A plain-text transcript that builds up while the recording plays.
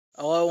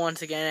Hello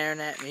once again,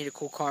 Internet. Me, the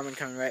cool Carmen,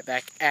 coming right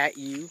back at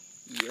you.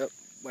 Yep,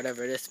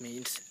 whatever this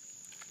means.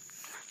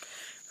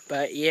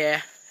 But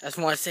yeah, I just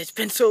want to say it's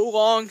been so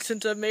long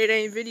since I've made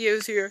any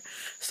videos here.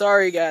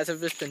 Sorry guys,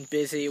 I've just been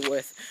busy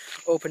with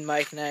open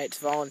mic nights,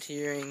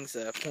 volunteerings,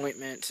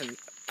 appointments, and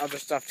other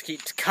stuff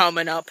keeps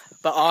coming up.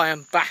 But I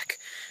am back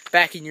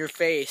in your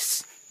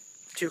face.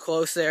 Too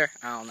close there?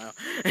 I don't know.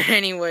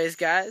 Anyways,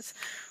 guys,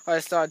 I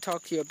just thought I'd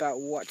talk to you about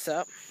what's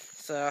up.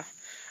 So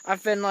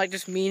I've been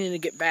just meaning to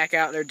get back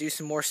out there, do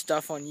some more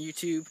stuff on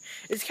YouTube.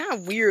 It's kind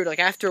of weird,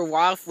 after a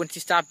while, once you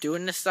stop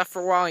doing this stuff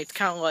for a while, it's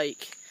kind of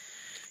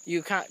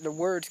the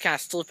words kind of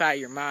slip out of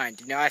your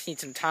mind. You know, I just need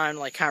some time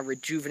to kind of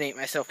rejuvenate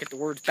myself, get the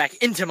words back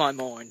into my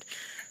mind.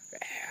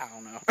 I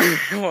don't know,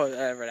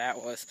 whatever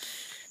that was.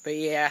 But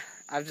yeah,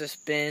 I've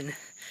just been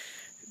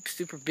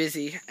super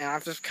busy, and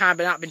I've just kind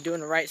of not been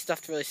doing the right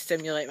stuff to really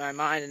stimulate my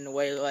mind in a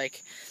way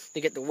to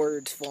get the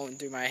words flowing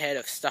through my head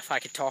of stuff I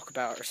could talk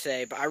about or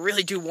say. But I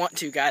really do want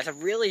to, guys. I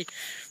really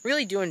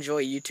do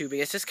enjoy YouTubing.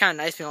 It's just kind of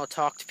nice being able to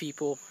talk to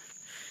people,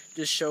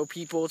 just show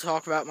people,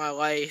 talk about my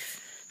life,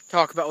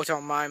 talk about what's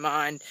on my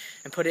mind,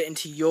 and put it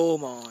into your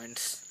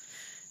minds.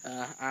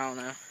 I don't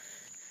know.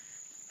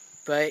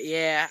 But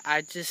yeah,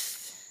 I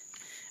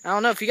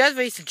don't know. If you guys have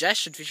any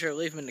suggestions, be sure to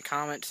leave them in the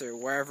comments or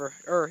wherever.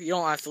 Or you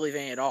don't have to leave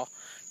any at all.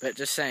 But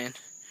just saying.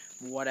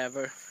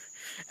 Whatever.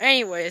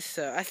 Anyways,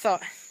 so I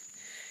thought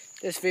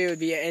this video would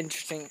be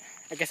interesting.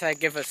 I guess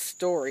I'd give a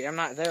story. I'm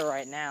not there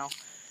right now.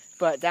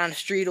 But down the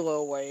street a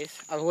little ways,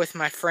 I was with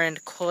my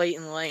friend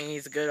Clayton Lane.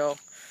 He's a good old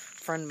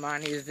friend of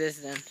mine. He was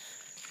visiting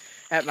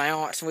at my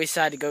aunt's, so we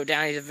decided to go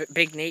down. He's a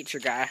big nature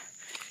guy.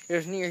 It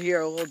was near here,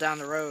 a little down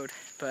the road,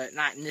 but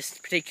not in this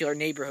particular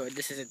neighborhood.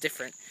 This is a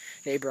different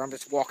neighborhood I'm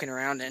just walking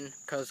around in,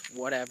 because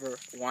whatever,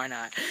 why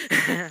not?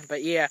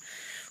 But yeah,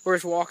 we're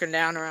just walking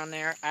down around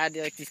there. I had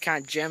these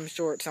kind of gym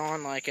shorts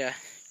on,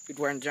 you'd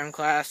wear in gym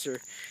class or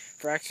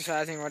for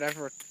exercising or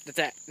whatever.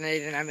 That they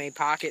didn't have any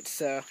pockets,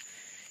 so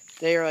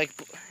they were and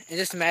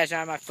just imagine I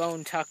had my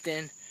phone tucked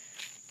in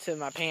to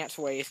my pants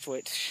waist,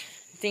 which,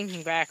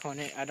 thinking back on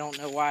it, I don't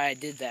know why I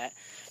did that.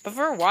 But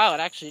for a while, it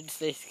actually did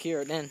stay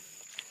secure. Then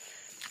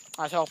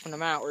I was helping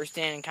them out. We were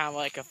standing kind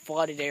of a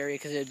flooded area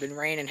because it had been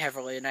raining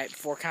heavily the night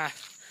before, kind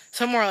of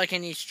somewhere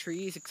in these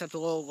trees, except a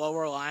little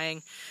lower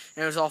lying,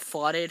 and it was all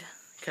flooded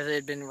because it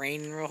had been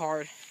raining real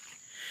hard.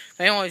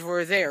 They always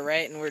were there,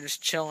 right? And we're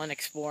just chilling,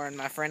 exploring.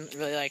 My friend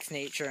really likes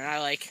nature, and I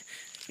like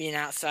being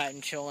outside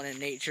and chilling in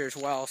nature as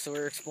well. So we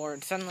were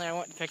exploring. Suddenly, I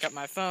went to pick up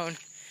my phone,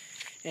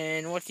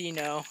 and what do you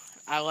know?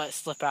 I let it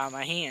slip out of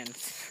my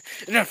hands.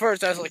 And at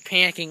first, I was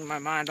panicking in my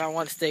mind. I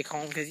want to stay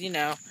calm because,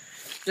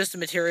 just a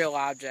material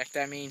object.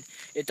 I mean,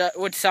 it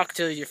would suck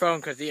to lose your phone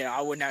because,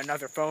 I wouldn't have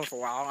another phone for a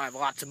while. I don't have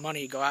lots of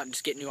money to go out and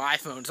just get new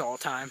iPhones all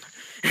the time.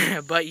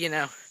 But,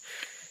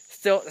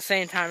 still at the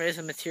same time, it is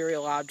a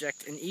material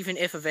object. And even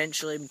if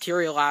eventually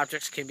material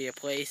objects can be a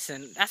place,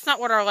 and that's not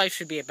what our life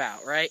should be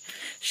about, right?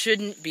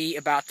 Shouldn't be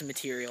about the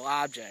material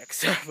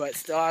objects. But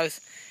still,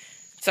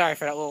 sorry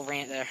for that little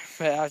rant there.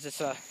 But I was just,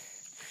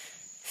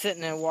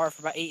 sitting in the water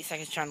for about 8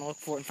 seconds trying to look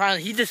for it. And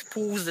finally, he just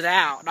pulls it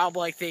out. And I'm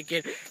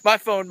thinking, my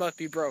phone must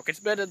be broke. It's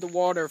been in the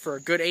water for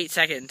a good 8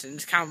 seconds. And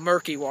it's kind of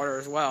murky water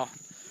as well.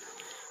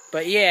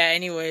 But yeah,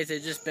 anyways,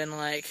 it's just been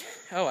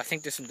oh, I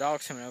think there's some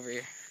dogs coming over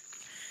here.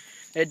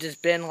 It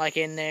just been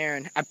in there.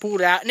 And I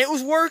pulled it out and it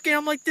was working.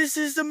 I'm like, this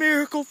is the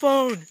miracle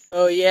phone.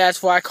 Oh yeah,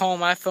 that's why I call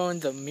my phone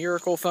the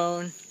miracle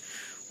phone.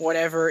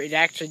 Whatever, it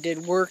actually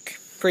did work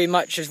pretty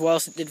much as well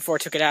as it did before I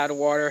took it out of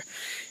the water.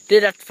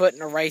 Did have to put it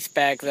in a rice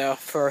bag though,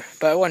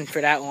 but it wasn't for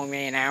that long,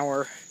 maybe an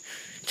hour,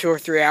 2 or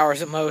 3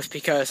 hours at most,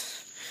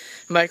 because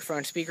the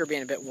microphone speaker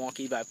being a bit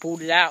wonky. But I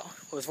pulled it out,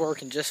 it was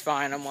working just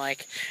fine. I'm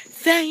like,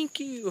 thank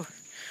you.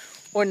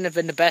 Wouldn't have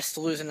been the best to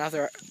lose an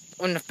iPhone,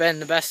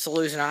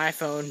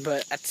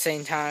 but at the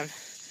same time,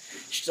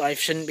 life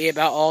shouldn't be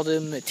about all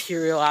the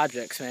material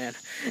objects, man.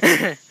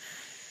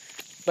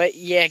 But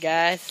yeah,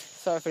 guys,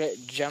 sorry for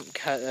that jump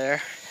cut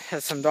there.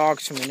 Had some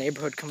dogs from the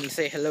neighborhood come and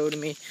say hello to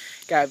me.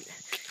 Gotta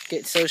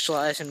get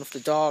socializing with the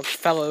dog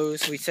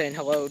fellows. We saying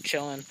hello,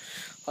 chilling,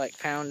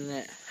 pounding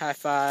it, high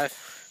five,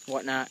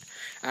 whatnot.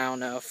 I don't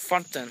know,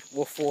 something.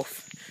 Woof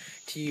woof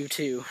to you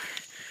too.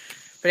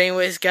 But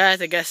anyways,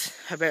 guys, I guess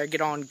I better get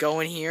on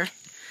going here.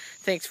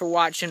 Thanks for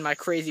watching my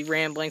crazy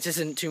ramblings. This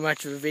isn't too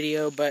much of a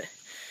video, but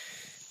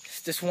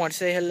just want to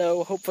say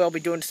hello. Hopefully I'll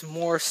be doing some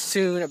more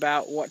soon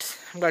about what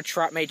I'm going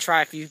to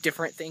try a few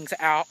different things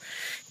out.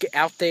 Get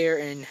out there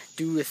and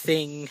do the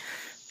thing.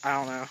 I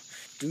don't know.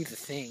 Do the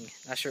thing.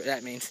 Not sure what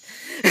that means.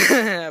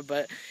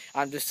 But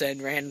I'm just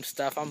saying random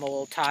stuff. I'm a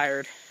little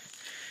tired.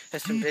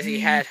 I've been busy.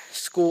 Had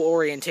school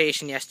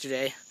orientation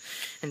yesterday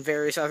and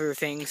various other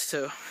things,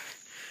 so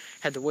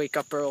had to wake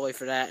up early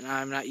for that, and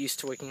I'm not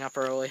used to waking up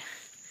early.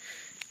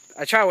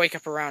 I try to wake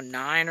up around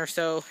 9 or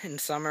so in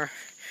summer,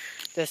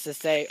 just to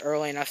stay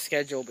early enough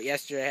schedule, but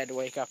yesterday I had to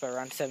wake up at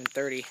around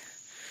 7:30,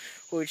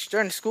 which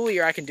during the school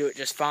year I can do it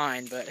just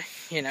fine, but,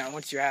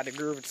 once you're out of the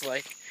groove, it's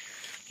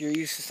you're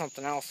used to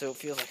something else, so it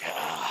feels like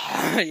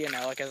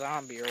a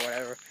zombie or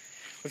whatever,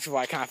 which is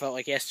what I kind of felt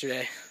like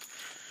yesterday.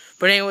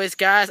 But anyways,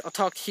 guys, I'll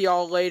talk to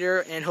y'all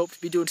later, and hope to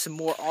be doing some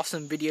more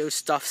awesome video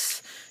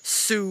stuffs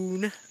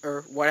soon,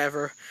 or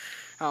whatever.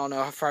 I don't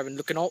know, I've probably been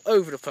looking all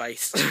over the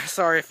place.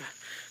 Sorry,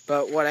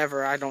 but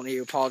whatever, I don't need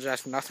to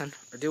apologize for nothing.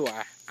 Or do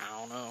I? I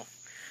don't know.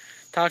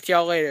 Talk to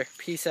y'all later.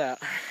 Peace out.